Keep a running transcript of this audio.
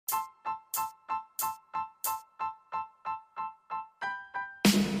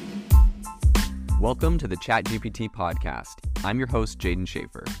Welcome to the ChatGPT podcast. I'm your host, Jaden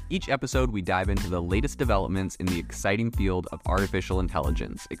Schaefer. Each episode, we dive into the latest developments in the exciting field of artificial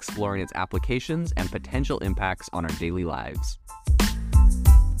intelligence, exploring its applications and potential impacts on our daily lives.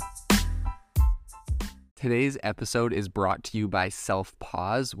 Today's episode is brought to you by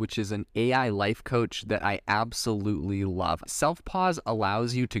Self-Pause, which is an AI life coach that I absolutely love. Self-Pause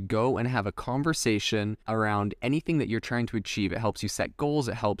allows you to go and have a conversation around anything that you're trying to achieve. It helps you set goals.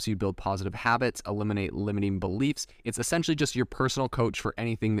 It helps you build positive habits, eliminate limiting beliefs. It's essentially just your personal coach for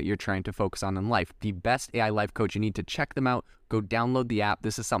anything that you're trying to focus on in life. The best AI life coach. You need to check them out. Go download the app.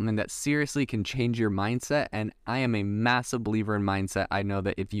 This is something that seriously can change your mindset, and I am a massive believer in mindset. I know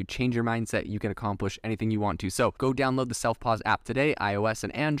that if you change your mindset, you can accomplish anything you want to. So go download the Self-Pause app today, iOS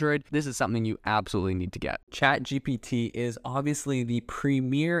and Android. This is something you absolutely need to get. ChatGPT is obviously the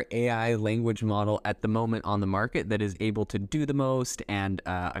premier AI language model at the moment on the market that is able to do the most and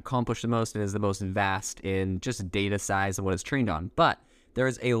accomplish the most and is the most vast in just data size of what it's trained on. But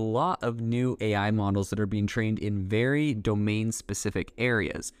there's a lot of new AI models that are being trained in very domain-specific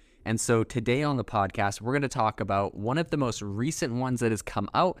areas. And so today on the podcast, we're going to talk about one of the most recent ones that has come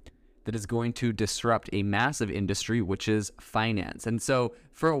out that is going to disrupt a massive industry, which is finance. And so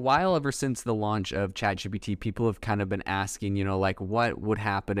for a while, ever since the launch of ChatGPT, people have kind of been asking, what would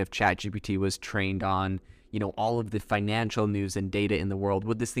happen if ChatGPT was trained on, all of the financial news and data in the world?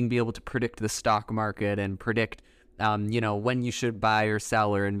 Would this thing be able to predict the stock market and predict when you should buy or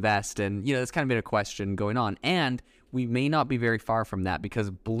sell or invest? And, that's kind of been a question going on. And we may not be very far from that because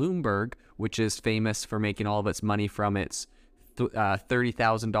Bloomberg, which is famous for making all of its money from its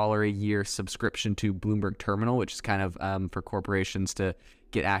 $30,000 a year subscription to Bloomberg Terminal, which is kind of for corporations to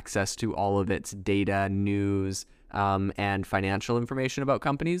get access to all of its data, news, and financial information about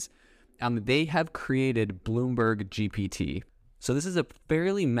companies. They have created BloombergGPT. So this is a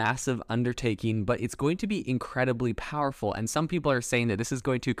fairly massive undertaking, but it's going to be incredibly powerful. And some people are saying that this is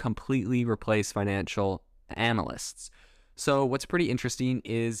going to completely replace financial analysts. So what's pretty interesting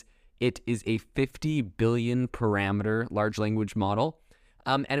is it is a 50 billion parameter large language model.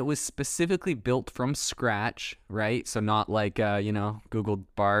 And it was specifically built from scratch, right? So not like, Google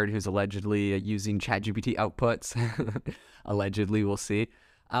Bard, who's allegedly using ChatGPT outputs. Allegedly, we'll see.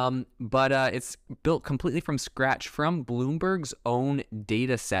 But it's built completely from scratch from Bloomberg's own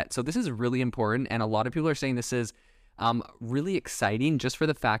data set. So this is really important. And a lot of people are saying this is really exciting just for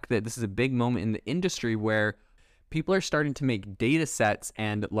the fact that this is a big moment in the industry where people are starting to make data sets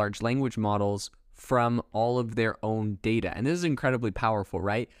and large language models from all of their own data. And this is incredibly powerful,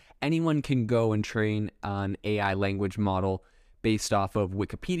 right? Anyone can go and train an AI language model based off of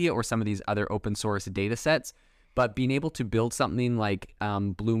Wikipedia or some of these other open source data sets. But being able to build something like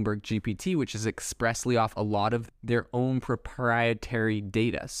BloombergGPT, which is expressly off a lot of their own proprietary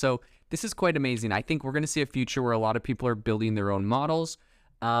data. So this is quite amazing. I think we're going to see a future where a lot of people are building their own models.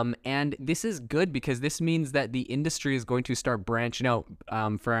 And this is good because this means that the industry is going to start branching out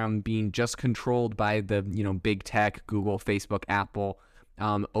from being just controlled by the big tech, Google, Facebook, Apple,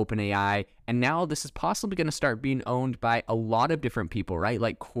 OpenAI, and now this is possibly going to start being owned by a lot of different people, right?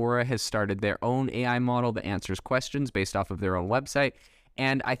 Like Quora has started their own AI model that answers questions based off of their own website.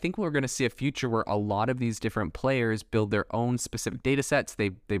 And I think we're going to see a future where a lot of these different players build their own specific data sets. They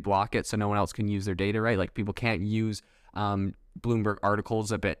block it so no one else can use their data, right? Like people can't use Bloomberg articles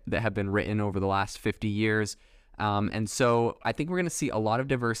that have been written over the last 50 years. And so I think we're going to see a lot of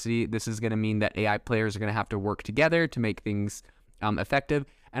diversity. This is going to mean that AI players are going to have to work together to make things effective.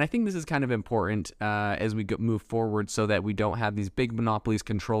 And I think this is kind of important as we move forward so that we don't have these big monopolies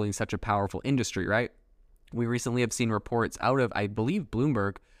controlling such a powerful industry, right? We recently have seen reports out of, I believe,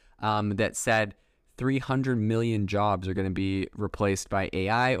 Bloomberg that said 300 million jobs are going to be replaced by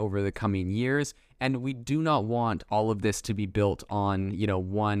AI over the coming years. And we do not want all of this to be built on,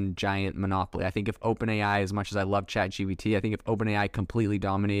 one giant monopoly. I think if OpenAI, as much as I love ChatGPT, I think if OpenAI completely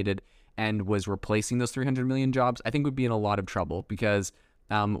dominated and was replacing those 300 million jobs, I think we'd be in a lot of trouble because,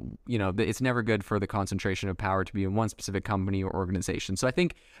 it's never good for the concentration of power to be in one specific company or organization. So I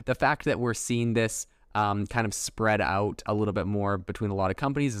think the fact that we're seeing this kind of spread out a little bit more between a lot of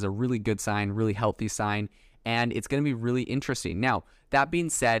companies is a really good sign, really healthy sign, and it's going to be really interesting. Now, that being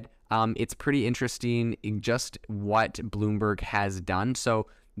said, it's pretty interesting in just what Bloomberg has done. So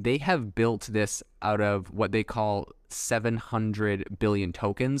they have built this out of what they call 700 billion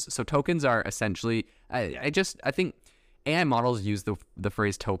tokens. So tokens are essentially, I think AI models use the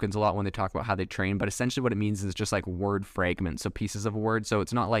phrase tokens a lot when they talk about how they train, but essentially what it means is just like word fragments, so pieces of a word. So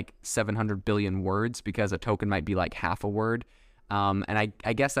it's not like 700 billion words because a token might be like half a word. And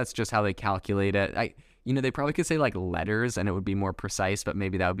I guess that's just how they calculate it. They probably could say like letters and it would be more precise, but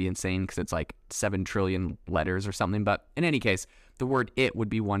maybe that would be insane because it's like 7 trillion letters or something. But in any case, the word it would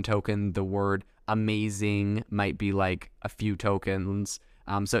be 1 token. The word amazing might be like a few tokens.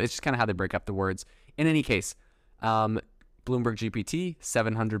 So it's just kind of how they break up the words. In any case, Bloomberg GPT,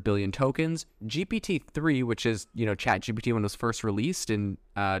 700 billion tokens. GPT-3, which is, ChatGPT when it was first released in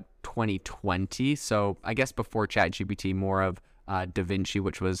 2020. So I guess before ChatGPT, more of DaVinci,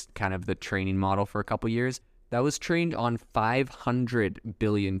 which was kind of the training model for a couple years. That was trained on 500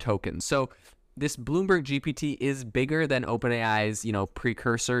 billion tokens. So this Bloomberg GPT is bigger than OpenAI's,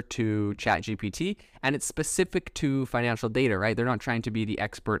 precursor to ChatGPT, and it's specific to financial data, right? They're not trying to be the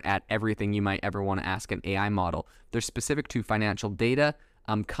expert at everything you might ever want to ask an AI model. They're specific to financial data,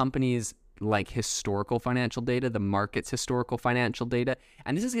 companies like historical financial data, the market's historical financial data.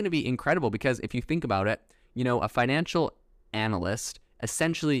 And this is going to be incredible because if you think about it, a financial analyst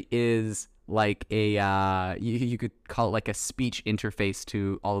essentially is like a, you could call it like a speech interface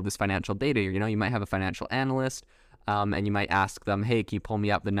to all of this financial data. You might have a financial analyst and you might ask them, hey, can you pull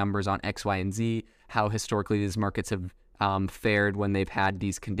me up the numbers on X, Y, and Z, how historically these markets have fared when they've had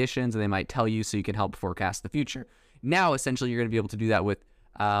these conditions, and they might tell you so you can help forecast the future. Now, essentially, you're going to be able to do that with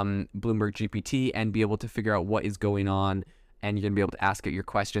Bloomberg GPT and be able to figure out what is going on, and you're going to be able to ask it your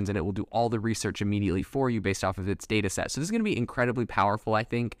questions, and it will do all the research immediately for you based off of its data set. So this is going to be incredibly powerful, I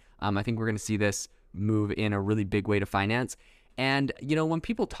think. I think we're going to see this move in a really big way to finance. And, when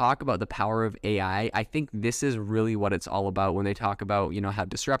people talk about the power of AI, I think this is really what it's all about when they talk about, how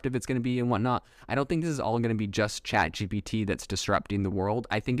disruptive it's going to be and whatnot. I don't think this is all going to be just ChatGPT that's disrupting the world.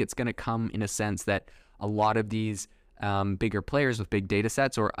 I think it's going to come in a sense that a lot of these bigger players with big data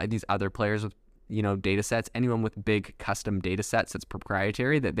sets, or these other players with data sets, anyone with big custom data sets that's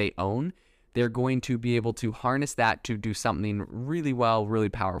proprietary that they own, they're going to be able to harness that to do something really well, really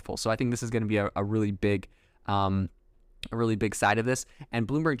powerful. So I think this is going to be a really big side of this. And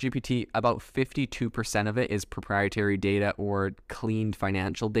Bloomberg GPT, about 52% of it is proprietary data or cleaned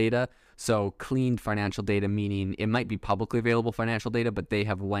financial data. So cleaned financial data meaning it might be publicly available financial data, but they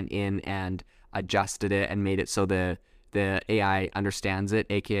have went in and adjusted it and made it so the AI understands it,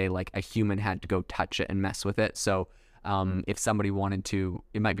 aka like a human had to go touch it and mess with it. So if somebody wanted to,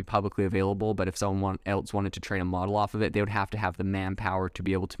 it might be publicly available, but if someone else wanted to train a model off of it, they would have to have the manpower to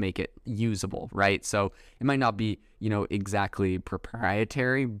be able to make it usable, right? So it might not be, exactly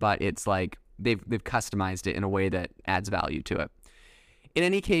proprietary, but it's like they've customized it in a way that adds value to it. In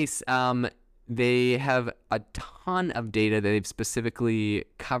any case, they have a ton of data that they've specifically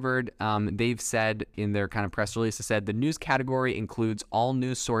covered. They've said in their kind of press release, they said the news category includes all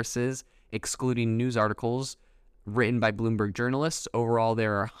news sources, excluding news articles written by Bloomberg journalists. Overall,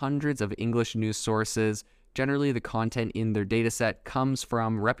 there are hundreds of English news sources. Generally, the content in their dataset comes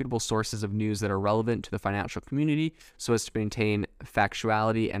from reputable sources of news that are relevant to the financial community so as to maintain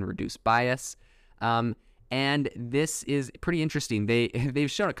factuality and reduce bias. And this is pretty interesting.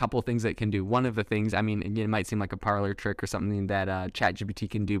 They've shown a couple of things that it can do. One of the things, it might seem like a parlor trick or something that ChatGPT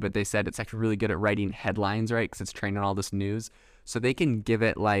can do, but they said it's actually really good at writing headlines, right? Because it's trained on all this news. So they can give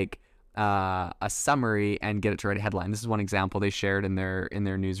it like a summary and get it to write a headline. This is one example they shared in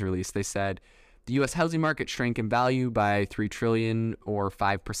their news release. They said the U.S. housing market shrank in value by $3 trillion or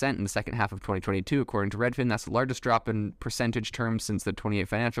 5% in the second half of 2022, according to Redfin. That's the largest drop in percentage terms since the 28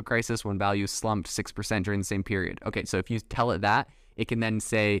 financial crisis, when values slumped 6% during the same period. Okay, so if you tell it that, it can then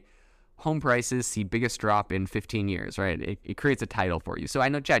say home prices see biggest drop in 15 years, right? It creates a title for you. So I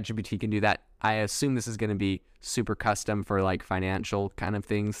know ChatGPT can do that. I assume this is going to be super custom for like financial kind of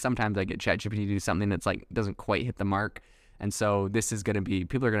things. Sometimes I get ChatGPT to do something that's like doesn't quite hit the mark. And so this is going to be,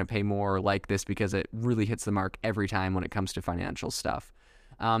 people are going to pay more like this because it really hits the mark every time when it comes to financial stuff.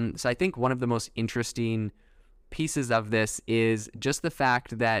 So I think one of the most interesting pieces of this is just the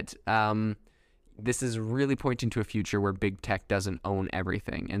fact that this is really pointing to a future where big tech doesn't own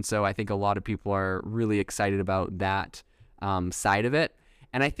everything. And so I think a lot of people are really excited about that side of it.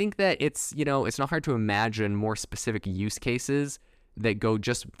 And I think that it's not hard to imagine more specific use cases that go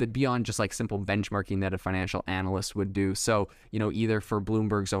beyond just like simple benchmarking that a financial analyst would do. So, either for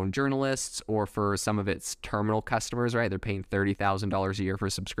Bloomberg's own journalists or for some of its terminal customers, right? They're paying $30,000 a year for a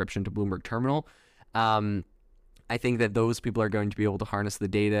subscription to Bloomberg Terminal. I think that those people are going to be able to harness the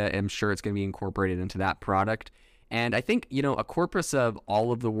data. I'm sure it's going to be incorporated into that product. And I think, a corpus of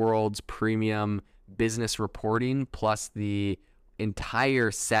all of the world's premium business reporting plus the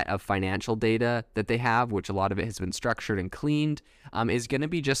entire set of financial data that they have, which a lot of it has been structured and cleaned, is going to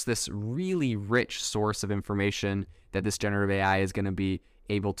be just this really rich source of information that this generative AI is going to be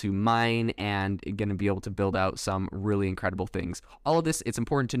able to mine and going to be able to build out some really incredible things. All of this, it's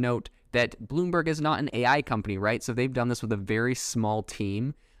important to note that Bloomberg is not an AI company, right? So they've done this with a very small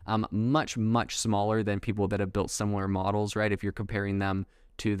team, much, much smaller than people that have built similar models, right? If you're comparing them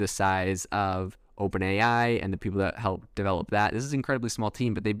to the size of OpenAI and the people that helped develop that, this is an incredibly small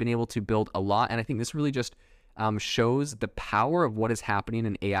team, but they've been able to build a lot. And I think this really just shows the power of what is happening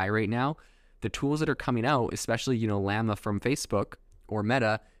in AI right now. The tools that are coming out, especially, Llama from Facebook or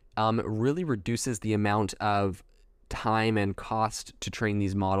Meta, really reduces the amount of time and cost to train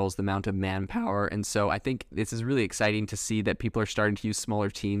these models, the amount of manpower. And so I think this is really exciting to see that people are starting to use smaller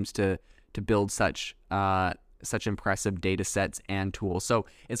teams to build such impressive data sets and tools. So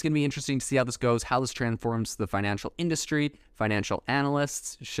it's going to be interesting to see how this goes, how this transforms the financial industry. Financial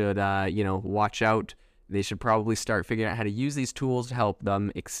analysts should, watch out. They should probably start figuring out how to use these tools to help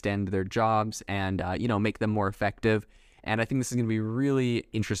them extend their jobs and, make them more effective. And I think this is going to be really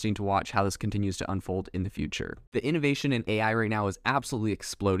interesting to watch how this continues to unfold in the future. The innovation in AI right now is absolutely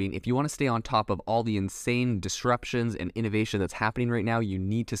exploding. If you want to stay on top of all the insane disruptions and innovation that's happening right now, you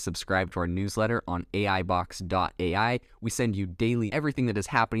need to subscribe to our newsletter on AIbox.ai. We send you daily everything that is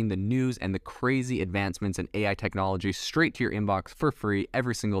happening, the news and the crazy advancements in AI technology straight to your inbox for free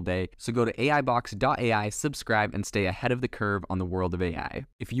every single day. So go to AIbox.ai, subscribe, and stay ahead of the curve on the world of AI.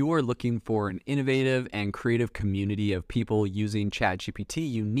 If you are looking for an innovative and creative community of people using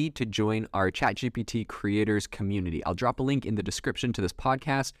ChatGPT, you need to join our ChatGPT creators community. I'll drop a link in the description to this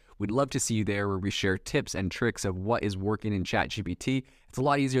podcast. We'd love to see you there, where we share tips and tricks of what is working in ChatGPT. It's a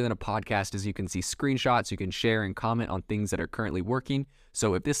lot easier than a podcast, as you can see screenshots, you can share and comment on things that are currently working.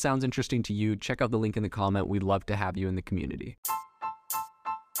 So if this sounds interesting to you, check out the link in the comment. We'd love to have you in the community.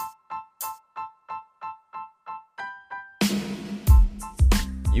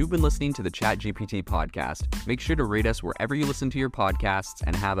 You've been listening to the ChatGPT podcast. Make sure to rate us wherever you listen to your podcasts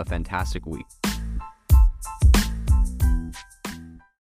and have a fantastic week.